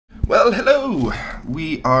Well, hello!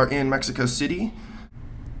 We are in Mexico City.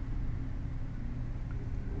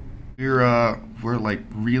 We're like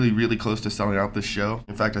really close to selling out this show.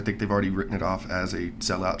 In fact, I think they've already written it off as a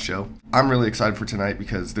sellout show. I'm really excited for tonight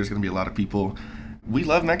because there's gonna be a lot of people. We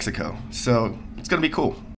love Mexico, so it's gonna be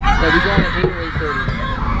cool. Yeah, we going at 8 or 8:30.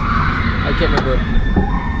 I can't remember.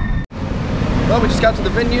 Well, we just got to the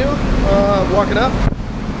venue, walking up.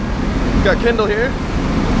 Got Kendall here.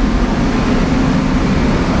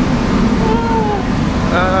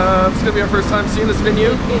 It's gonna be our first time seeing this venue.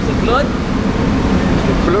 It's a blood.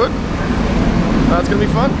 Blood? It's gonna be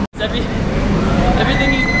fun.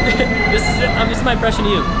 Everything you, this is my impression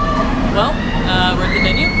of you. Well, we're at the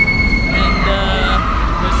venue, and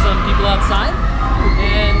there's some people outside,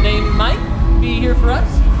 and they might be here for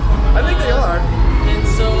us. I think they are. And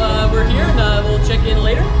so we're here, and we'll check in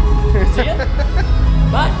later. See ya.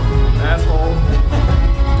 Bye. Asshole.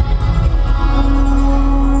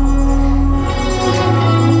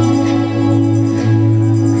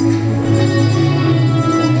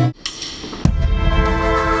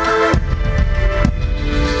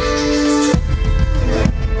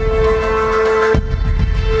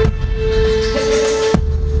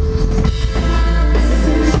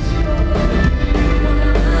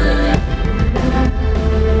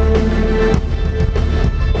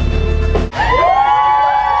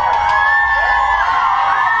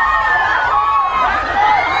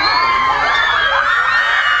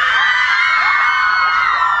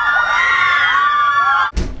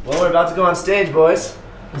 We're about to go on stage, boys.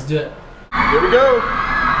 Let's do it. Here we go.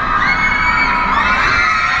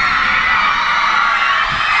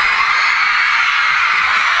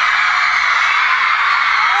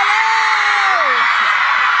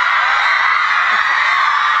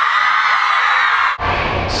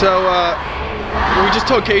 So, we just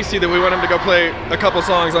told Casey that we want him to go play a couple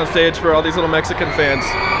songs on stage for all these little Mexican fans.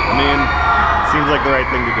 I mean, seems like the right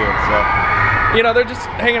thing to do, so. You know, they're just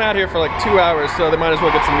hanging out here for like 2 hours, so they might as well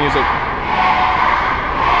get some music.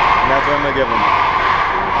 And that's what I'm gonna give them.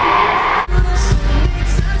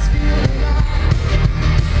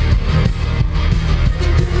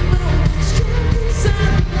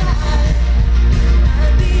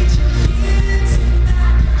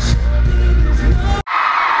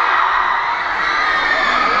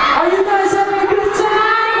 Are you guys having a good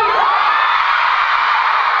time?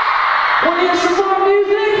 Want to hear some more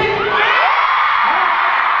music?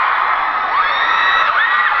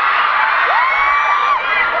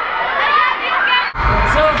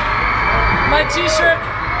 So, my t-shirt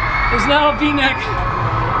is now a v-neck.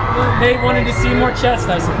 They wanted to see more chest,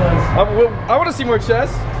 I suppose. I want to see more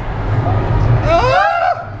chest.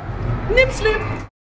 Ah! Nip slip.